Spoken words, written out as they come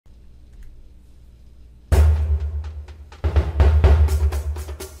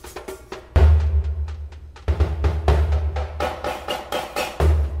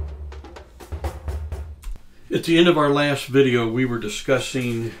At the end of our last video, we were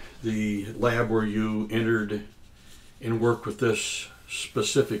discussing the lab where you entered and worked with this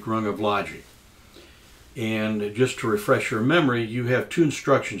specific rung of logic. And just to refresh your memory, you have two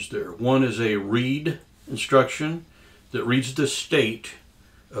instructions there. One is a read instruction that reads the state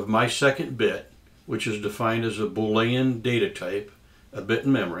of my second bit, which is defined as a Boolean data type, a bit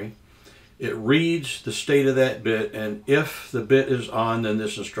in memory. It reads the state of that bit, and if the bit is on, then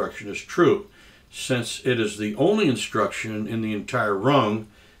this instruction is true, since it is the only instruction in the entire rung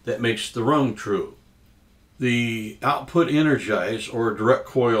that makes the rung true. The output energize, or direct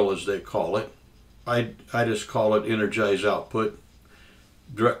coil as they call it, I just call it energize output,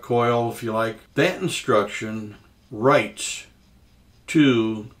 direct coil if you like, that instruction writes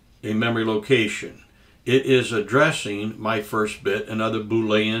to a memory location. It is addressing my first bit, another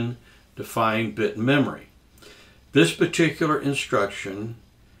Boolean defined bit in memory. This particular instruction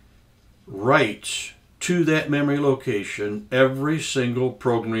writes to that memory location every single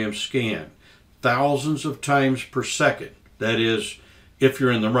program scan, thousands of times per second. That is, if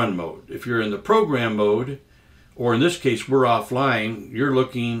you're in the run mode. If you're in the program mode, or in this case we're offline, you're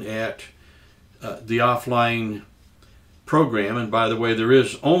looking at the offline program. And by the way, there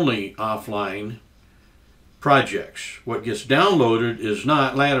is only offline projects. What gets downloaded is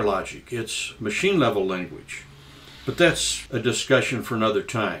not ladder logic, it's machine level language. But that's a discussion for another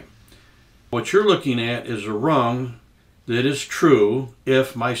time. What you're looking at is a rung that is true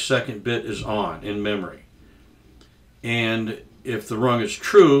if my second bit is on in memory. And if the rung is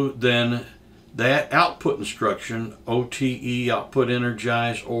true, then that output instruction, OTE, output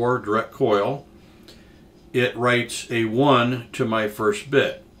energize, or direct coil, it writes a 1 to my first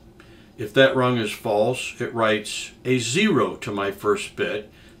bit. If that rung is false, it writes a 0 to my first bit,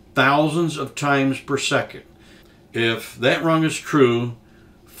 thousands of times per second. If that rung is true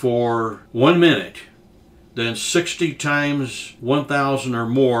for 1 minute, then 60 times 1,000 or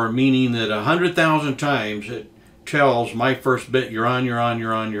more, meaning that 100,000 times it tells my first bit, you're on, you're on,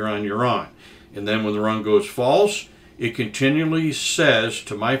 you're on, you're on, you're on. And then when the rung goes false, it continually says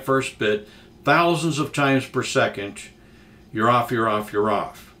to my first bit, thousands of times per second, you're off, you're off, you're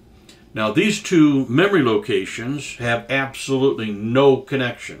off. Now these two memory locations have absolutely no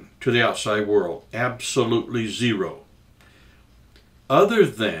connection to the outside world, absolutely zero. Other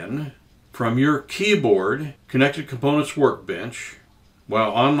than from your keyboard, Connected Components Workbench,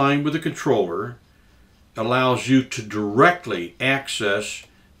 while online with a controller, allows you to directly access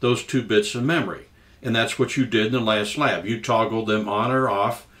those two bits of memory. And that's what you did in the last lab. You toggled them on or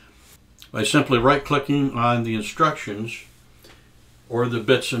off by simply right-clicking on the instructions or the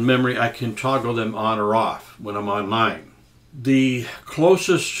bits in memory. I can toggle them on or off when I'm online. The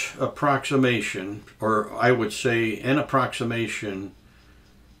closest approximation, or I would say an approximation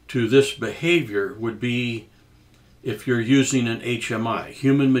to this behavior, would be if you're using an HMI,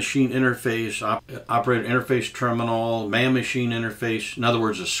 human machine interface, operator interface terminal, man-machine interface, in other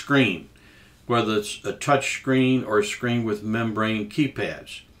words a screen, whether it's a touch screen or a screen with membrane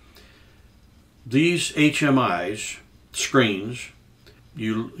keypads. These HMIs, screens,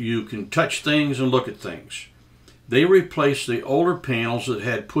 you can touch things and look at things. They replace the older panels that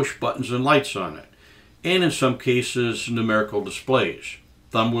had push buttons and lights on it, and in some cases numerical displays,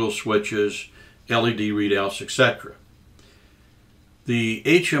 thumb wheel switches, LED readouts, etc. The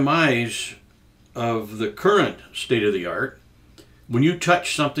HMIs of the current state-of-the-art, when you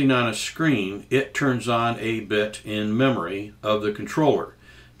touch something on a screen, it turns on a bit in memory of the controller.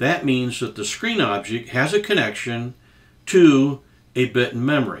 That means that the screen object has a connection to a bit in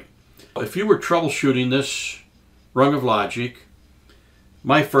memory. If you were troubleshooting this rung of logic,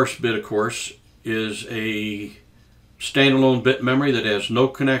 my first bit, of course, is a standalone bit memory that has no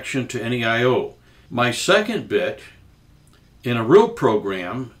connection to any I/O. My second bit, in a real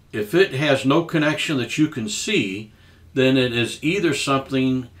program, if it has no connection that you can see, then it is either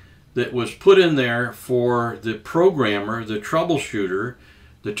something that was put in there for the programmer, the troubleshooter,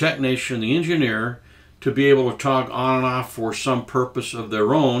 the technician, the engineer, to be able to toggle on and off for some purpose of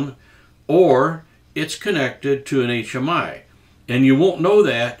their own, or it's connected to an HMI. And you won't know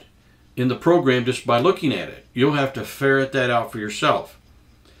that in the program just by looking at it. You'll have to ferret that out for yourself.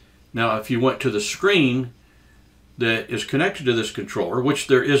 Now, if you went to the screen that is connected to this controller, which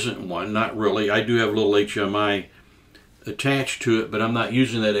there isn't one, not really. I do have a little HMI attached to it, but I'm not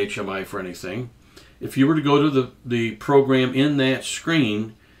using that HMI for anything. If you were to go to the program in that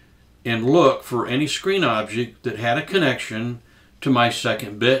screen and look for any screen object that had a connection to my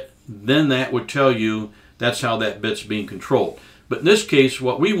second bit, then that would tell you that's how that bit's being controlled. But in this case,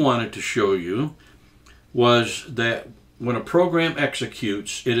 what we wanted to show you was that when a program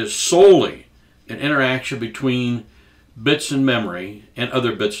executes, it is solely an interaction between bits in memory and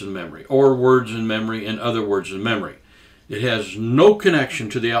other bits in memory, or words in memory and other words in memory. It has no connection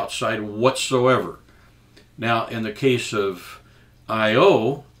to the outside whatsoever. Now, in the case of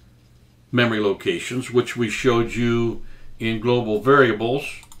I/O memory locations, which we showed you in global variables,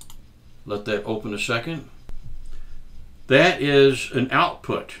 let that open a second. That is an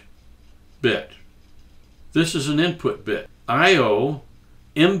output bit. This is an input bit. I/O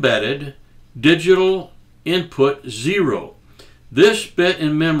embedded digital input 0. This bit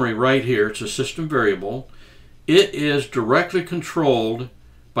in memory right here, it's a system variable. It is directly controlled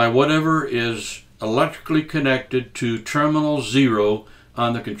by whatever is electrically connected to terminal 0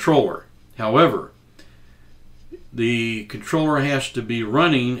 on the controller. However, the controller has to be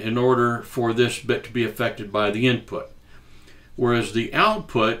running in order for this bit to be affected by the input. Whereas the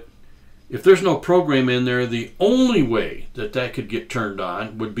output, if there's no program in there, the only way that that could get turned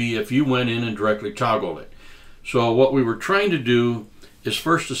on would be if you went in and directly toggled it. So what we were trying to do is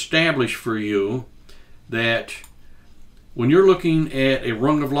first establish for you that when you're looking at a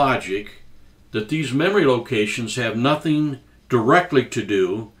rung of logic, that these memory locations have nothing directly to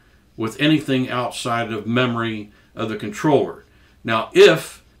do with anything outside of memory of the controller. Now,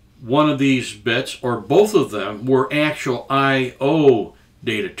 if one of these bits or both of them were actual I/O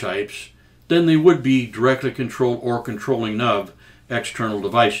data types, then they would be directly controlled or controlling of external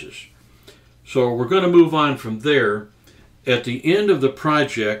devices. So we're going to move on from there. At the end of the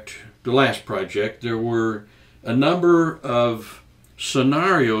project, the last project, there were a number of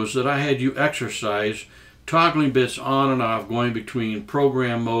scenarios that I had you exercise, toggling bits on and off, going between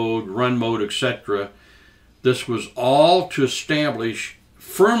program mode, run mode, etc. This was all to establish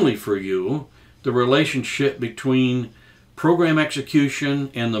firmly for you the relationship between program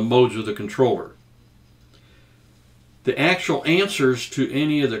execution and the modes of the controller. The actual answers to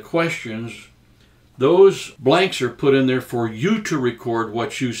any of the questions, those blanks are put in there for you to record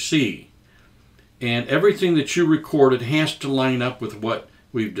what you see. And everything that you recorded has to line up with what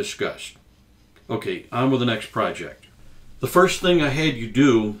we've discussed. Okay, on with the next project. The first thing I had you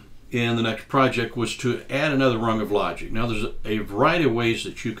do in the next project was to add another rung of logic. Now there's a variety of ways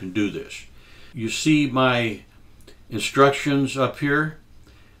that you can do this. You see my instructions up here.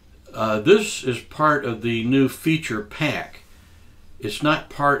 This is part of the new feature pack. It's not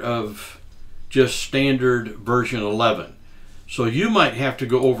part of just standard version 11. So you might have to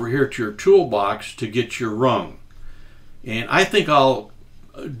go over here to your toolbox to get your rung. And I think I'll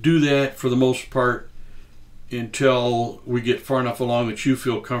do that for the most part until we get far enough along that you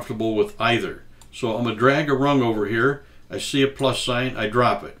feel comfortable with either. So I'm going to drag a rung over here. I see a plus sign, I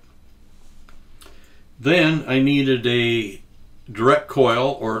drop it. Then I needed a direct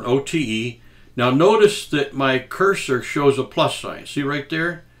coil or an OTE. Now notice that my cursor shows a plus sign. See right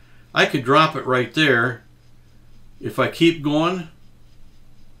there? I could drop it right there. If I keep going,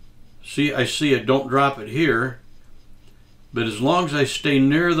 see, I see it, don't drop it here. But as long as I stay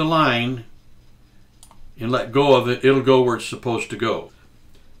near the line and let go of it, it'll go where it's supposed to go.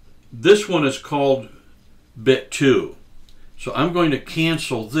 This one is called bit 2. So I'm going to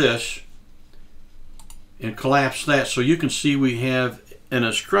cancel this and collapse that so you can see we have an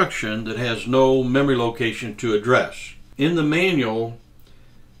instruction that has no memory location to address. In the manual,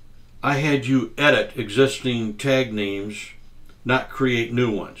 I had you edit existing tag names, not create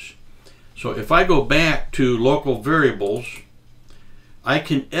new ones. So if I go back to local variables, I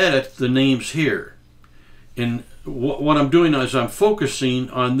can edit the names here. And what I'm doing is I'm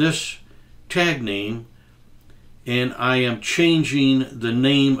focusing on this tag name and I am changing the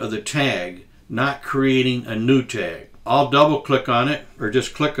name of the tag, not creating a new tag. I'll double click on it or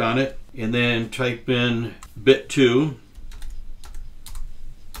just click on it and then type in bit 2.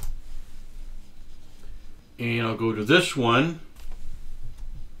 And I'll go to this one.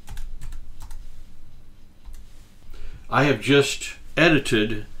 I have just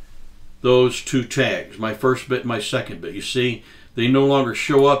edited those two tags, my first bit and my second bit. You see, they no longer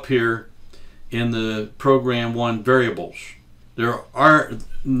show up here in the program 1 variables. There are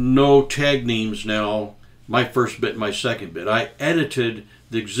no tag names now, my first bit and my second bit. I edited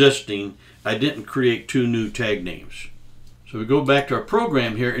the existing, I didn't create two new tag names. So we go back to our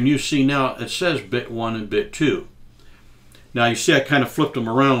program here and you see now it says bit 1 and bit 2. Now you see I kind of flipped them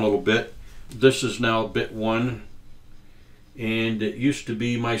around a little bit. This is now bit 1 and it used to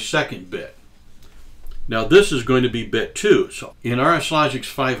be my second bit. Now this is going to be bit 2. So in RSLogix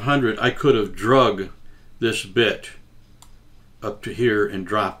 500 I could have drug this bit up to here and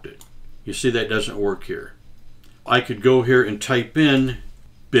dropped it. You see that doesn't work here. I could go here and type in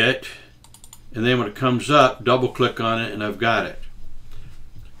bit, and then when it comes up, double click on it and I've got it.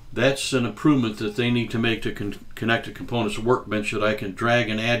 That's an improvement that they need to make to Connected Components Workbench, that I can drag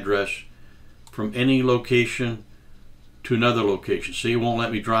an address from any location to another location. See, it won't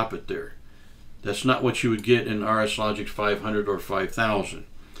let me drop it there. That's not what you would get in RS Logic 500 or 5000.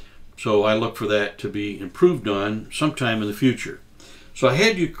 So I look for that to be improved on sometime in the future. So I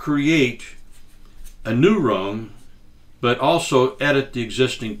had you create a new rung, but also edit the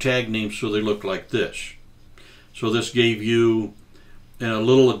existing tag names so they look like this. So this gave you a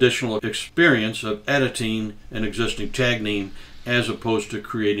little additional experience of editing an existing tag name as opposed to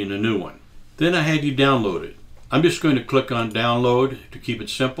creating a new one. Then I had you download it. I'm just going to click on download to keep it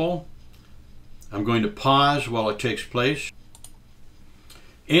simple. I'm going to pause while it takes place.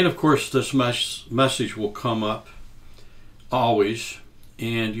 And of course this message will come up always,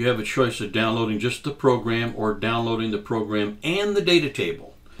 and you have a choice of downloading just the program or downloading the program and the data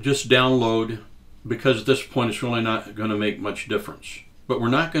table. Just download, because at this point it's really not going to make much difference. But we're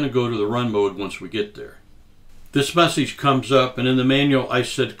not going to go to the run mode once we get there. This message comes up, and in the manual I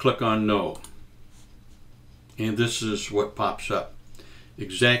said click on no. And this is what pops up,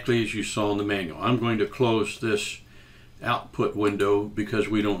 exactly as you saw in the manual. I'm going to close this output window because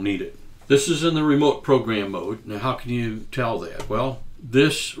we don't need it. This is in the remote program mode. Now how can you tell that? Well,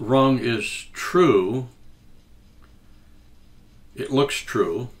 this rung is true. It looks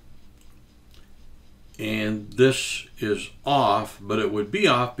true. And this is off, but it would be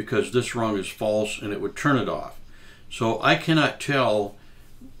off because this rung is false and it would turn it off. So I cannot tell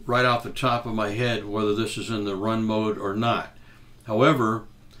right off the top of my head whether this is in the run mode or not. However,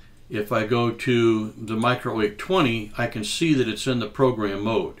 if I go to the Micro820, I can see that it's in the program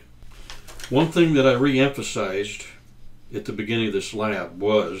mode. One thing that I re-emphasized at the beginning of this lab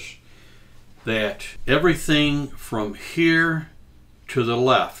was that everything from here to the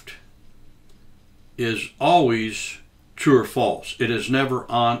left is always true or false. It is never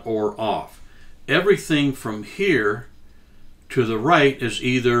on or off. Everything from here to the right is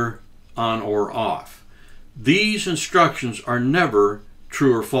either on or off. These instructions are never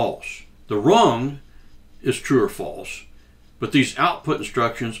true or false. The rung is true or false, but these output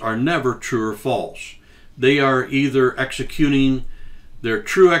instructions are never true or false. They are either executing their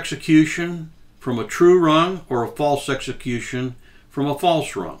true execution from a true rung or a false execution from a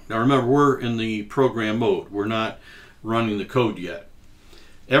false rung. Now remember, we're in the program mode. We're not running the code yet.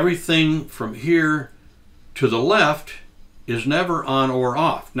 Everything from here to the left is never on or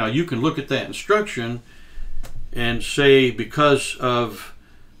off. Now you can look at that instruction and say, because of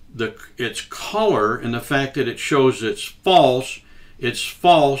its color and the fact that it shows it's false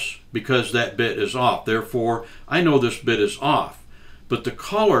because that bit is off. Therefore, I know this bit is off. But the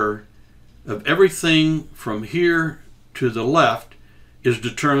color of everything from here to the left is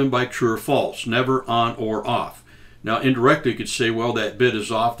determined by true or false, never on or off. Now indirectly you could say, well, that bit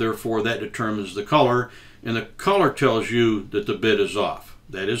is off, therefore that determines the color, and the color tells you that the bit is off.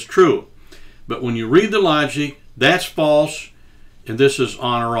 That is true. But when you read the logic, that's false and this is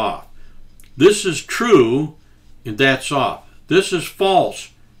on or off. This is true and that's off. This is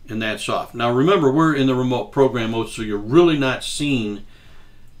false and that's off. Now remember, we're in the remote program mode, so you're really not seeing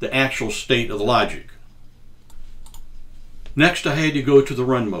the actual state of the logic. Next, I had to go to the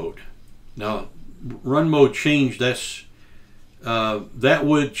run mode. Now, run mode change, that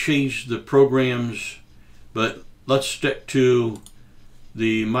would change the programs, but let's stick to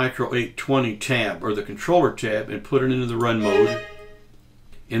the Micro820 tab or the controller tab and put it into the run mode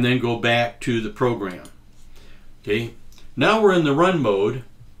and then go back to the program. Okay, now we're in the run mode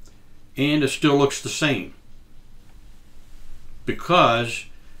and it still looks the same because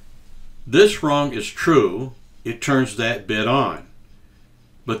this rung is true. It turns that bit on.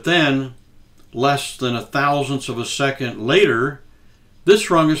 But then, less than 1/1000th of a second later, this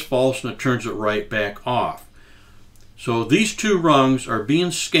rung is false and it turns it right back off. So these two rungs are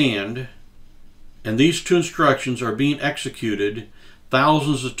being scanned and these two instructions are being executed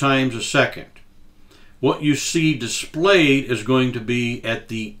thousands of times a second. What you see displayed is going to be at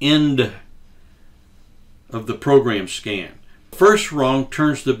the end of the program scan. The first rung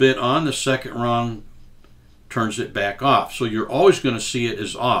turns the bit on, the second rung turns it back off. So you're always going to see it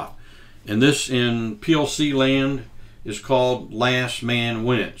as off. And this in PLC land is called last man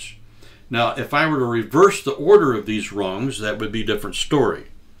wins. Now if I were to reverse the order of these rungs, that would be a different story.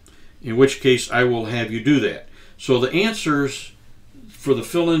 In which case I will have you do that. So the answers for the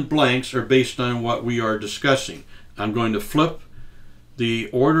fill-in blanks are based on what we are discussing. I'm going to flip the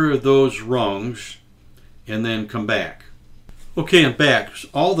order of those rungs and then come back. Okay, I'm back.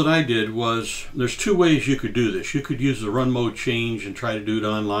 All that I did was, there's two ways you could do this. You could use the run mode change and try to do it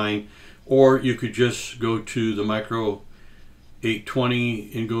online, or you could just go to the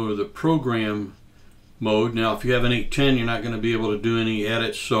 820 and go to the program mode. Now if you have an 810, you're not going to be able to do any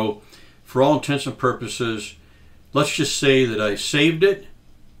edits, so for all intents and purposes, let's just say that I saved it,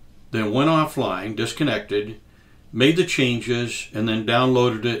 then went offline, disconnected, made the changes, and then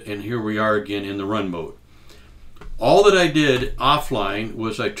downloaded it, and here we are again in the run mode. All that I did offline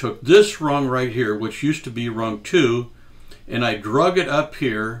was I took this rung right here, which used to be rung 2, and I drug it up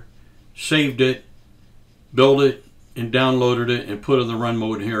here, saved it, built it, and downloaded it, and put it in the run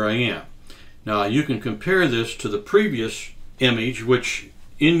mode, and here I am. Now you can compare this to the previous image, which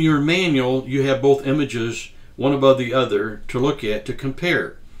in your manual you have both images one above the other to look at to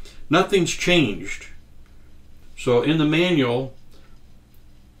compare. Nothing's changed. So in the manual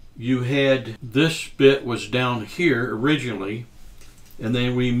you had this bit was down here originally, and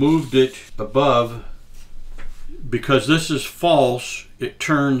then we moved it above. Because this is false, it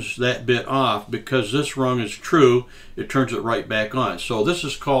turns that bit off. Because this rung is true, it turns it right back on. So this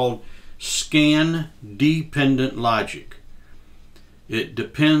is called scan dependent logic. It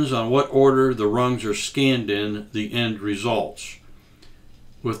depends on what order the rungs are scanned in the end results.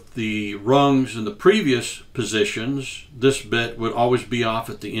 With the rungs in the previous positions, this bit would always be off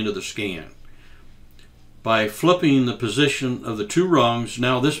at the end of the scan. By flipping the position of the two rungs,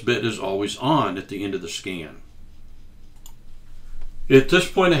 now this bit is always on at the end of the scan. At this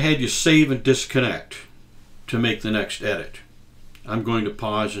point I had you save and disconnect to make the next edit. I'm going to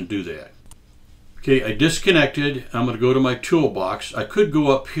pause and do that. Okay, I disconnected. I'm going to go to my toolbox. I could go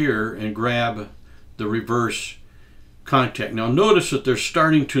up here and grab the reverse contact. Now notice that they're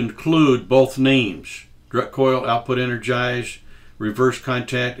starting to include both names. Direct coil, output energized, reverse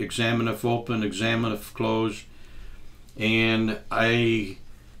contact, examine if open, examine if closed. And I,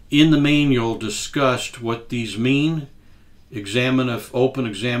 in the manual, discussed what these mean. Examine if open,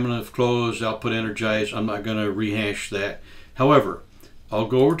 examine if closed, output energized. I'm not going to rehash that. However, I'll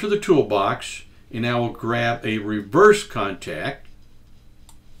go over to the toolbox and I will grab a reverse contact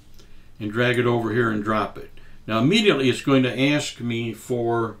and drag it over here and drop it. Now immediately it's going to ask me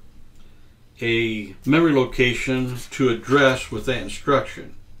for a memory location to address with that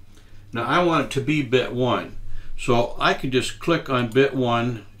instruction. Now I want it to be bit 1. So I can just click on bit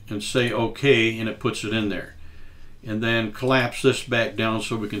 1 and say OK, and it puts it in there. And then collapse this back down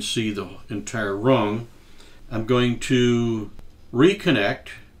so we can see the entire rung. I'm going to reconnect.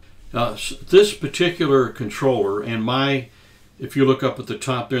 This particular controller and if you look up at the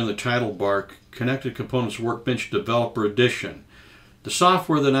top there in the title bar, Connected Components Workbench Developer Edition, the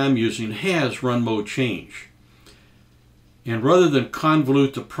software that I'm using has run mode change. And rather than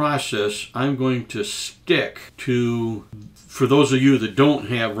convolute the process, I'm going to stick to, for those of you that don't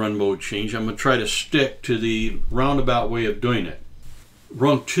have run mode change, I'm going to try to stick to the roundabout way of doing it.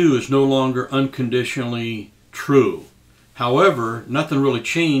 Rung 2 is no longer unconditionally true. However, nothing really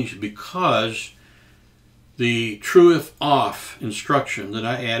changed because the true if off instruction that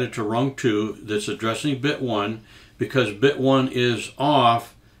I added to rung 2 that's addressing bit 1, because bit 1 is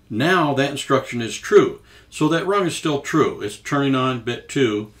off, now that instruction is true. So that rung is still true. It's turning on bit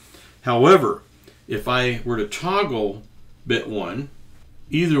 2. However, if I were to toggle bit 1,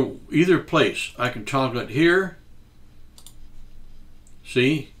 either place, I can toggle it here.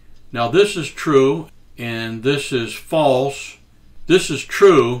 See? Now this is true and this is false. This is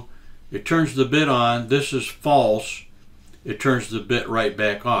true. It turns the bit on. This is false. It turns the bit right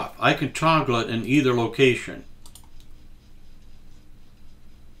back off. I can toggle it in either location.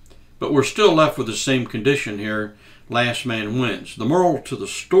 But we're still left with the same condition here. Last man wins. The moral to the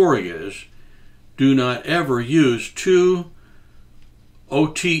story is, do not ever use two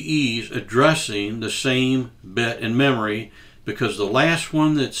OTEs addressing the same bit in memory, because the last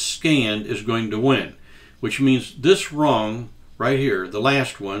one that's scanned is going to win. Which means this rung right here, the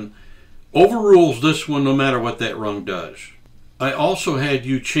last one, overrules this one no matter what that rung does. I also had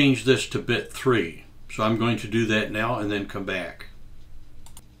you change this to bit 3. So I'm going to do that now and then come back.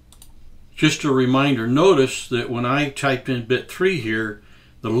 Just a reminder, notice that when I type in bit 3 here,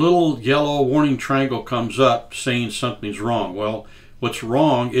 the little yellow warning triangle comes up saying something's wrong. Well, what's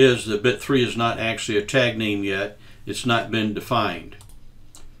wrong is that bit 3 is not actually a tag name yet. It's not been defined.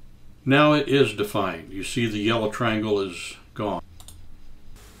 Now it is defined. You see the yellow triangle is gone.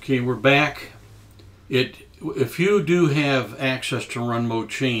 Okay, we're back. If you do have access to run mode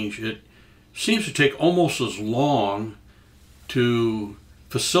change, it seems to take almost as long to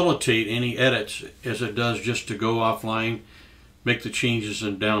facilitate any edits as it does just to go offline, make the changes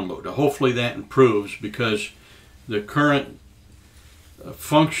and download. Hopefully that improves, because the current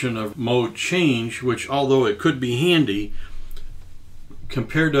function of mode change, which although it could be handy,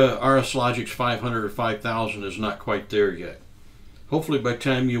 compared to RS Logic's 500 or 5000 is not quite there yet. Hopefully by the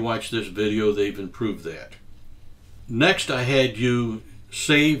time you watch this video, they've improved that. Next, I had you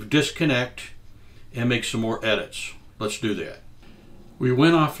save, disconnect, and make some more edits. Let's do that. We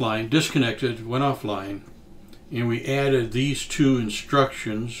went offline, disconnected, went offline, and we added these two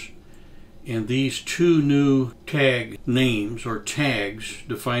instructions and these two new tag names or tags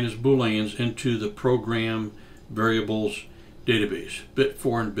defined as booleans into the program variables database,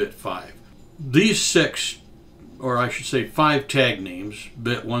 Pt4 and Pt5. These 6, or I should say 5 tag names,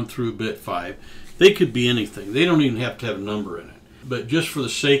 Pt1 through Pt5, they could be anything. They don't even have to have a number in it. But just for the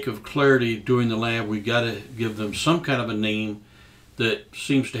sake of clarity doing the lab, we got to give them some kind of a name that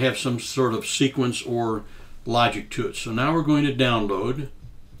seems to have some sort of sequence or logic to it. So now we're going to download.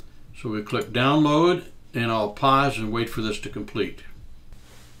 So we click download, and I'll pause and wait for this to complete.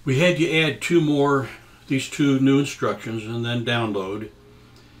 We had you add these two new instructions and then download.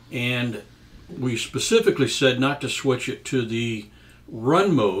 And we specifically said not to switch it to the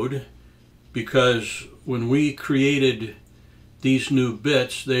run mode, because when we created these new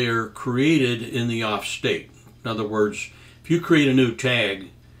bits, they are created in the off state. In other words, if you create a new tag,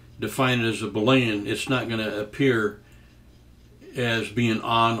 define it as a boolean, it's not going to appear as being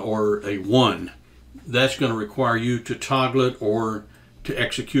on or a 1. That's going to require you to toggle it or to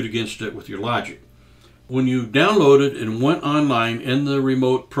execute against it with your logic. When you downloaded and went online in the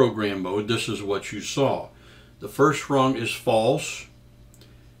remote program mode, this is what you saw. The first rung is false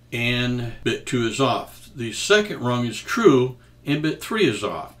and Pt2 is off. The second rung is true and Pt3 is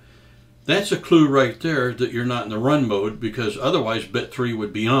off. That's a clue right there that you're not in the run mode, because otherwise Pt3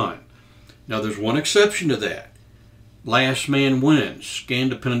 would be on. Now there's one exception to that. Last man wins, scan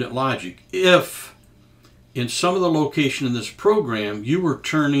dependent logic. If in some of the location in this program you were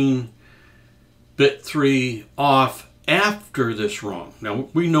turning Pt3 off after this rung. Now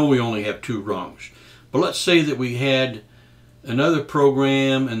we know we only have 2 rungs, but let's say that we had another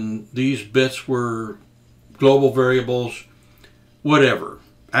program and these bits were global variables, whatever.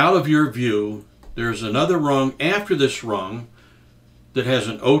 Out of your view, there's another rung after this rung that has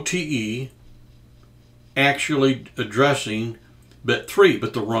an OTE actually addressing Pt3,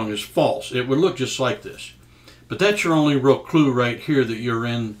 but the rung is false. It would look just like this. But that's your only real clue right here that you're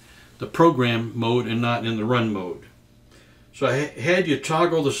in the program mode and not in the run mode. So I had you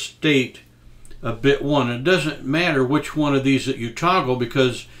toggle the state of Pt1. It doesn't matter which one of these that you toggle,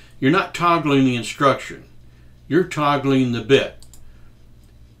 because you're not toggling the instruction. You're toggling the bit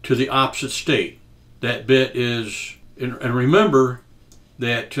to the opposite state. That bit is, and remember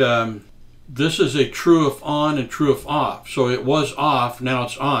that this is a true if on and true if off. So it was off, now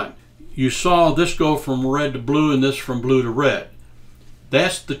it's on. You saw this go from red to blue and this from blue to red.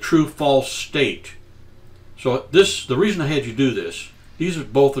 That's the true false state. So the reason I had you do this, these are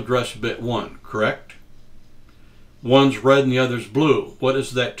both addressed Pt1, correct? One's red and the other's blue. What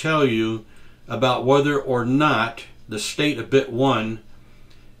does that tell you about whether or not the state of Pt1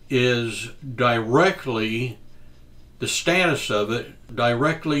 is directly, the status of it,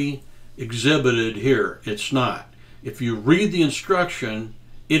 directly exhibited here? It's not. If you read the instruction,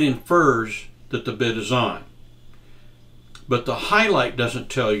 it infers that the bit is on. But the highlight doesn't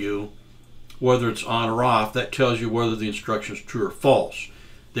tell you whether it's on or off. That tells you whether the instruction is true or false.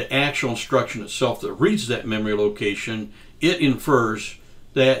 The actual instruction itself that reads that memory location, it infers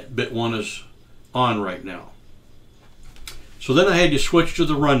that Pt1 is on right now. So then I had you switch to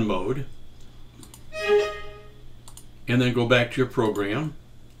the run mode and then go back to your program.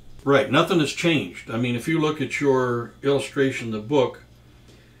 Right, nothing has changed. I mean, if you look at your illustration in the book,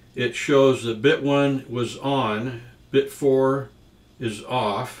 it shows that Pt1 was on, Pt4 is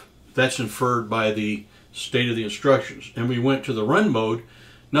off. That's inferred by the state of the instructions. And we went to the run mode,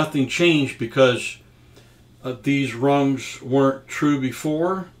 nothing changed because these rungs weren't true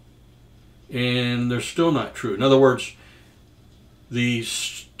before and they're still not true. In other words, the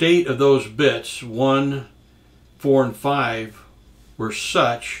state of those bits, 1, 4, and 5, were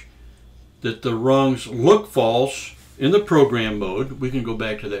such that the rungs look false in the program mode. We can go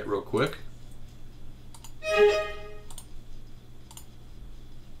back to that real quick.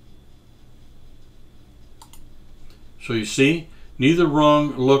 So you see, neither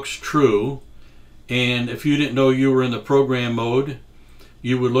rung looks true, and if you didn't know you were in the program mode,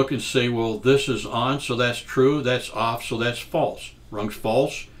 you would look and say, well, this is on, so that's true, that's off, so that's false. Rung's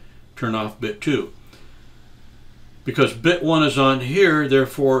false, turn off Pt2. Because Pt1 is on here,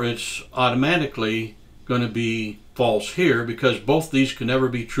 therefore it's automatically going to be false here, because both these can never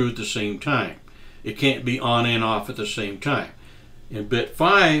be true at the same time. It can't be on and off at the same time. And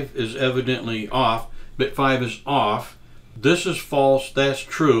Pt5 is evidently off. Pt5 is off. This is false, that's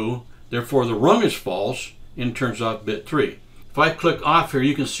true. Therefore the rung is false and turns off Pt3. If I click off here,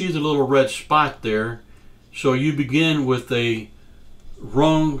 you can see the little red spot there. So you begin with a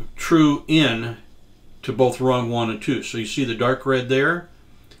rung true in to both rung 1 and 2. So you see the dark red there,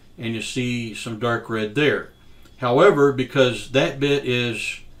 and you see some dark red there. However, because that bit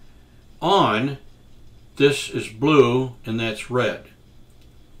is on, this is blue and that's red.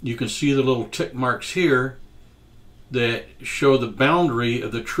 You can see the little tick marks here that show the boundary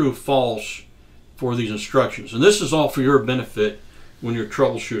of the true false for these instructions. And this is all for your benefit when you're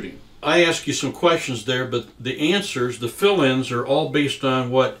troubleshooting. I ask you some questions there, but the answers, the fill-ins, are all based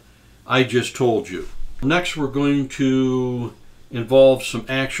on what I just told you. Next, we're going to involve some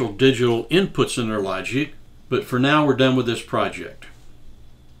actual digital inputs in our logic, but for now we're done with this project.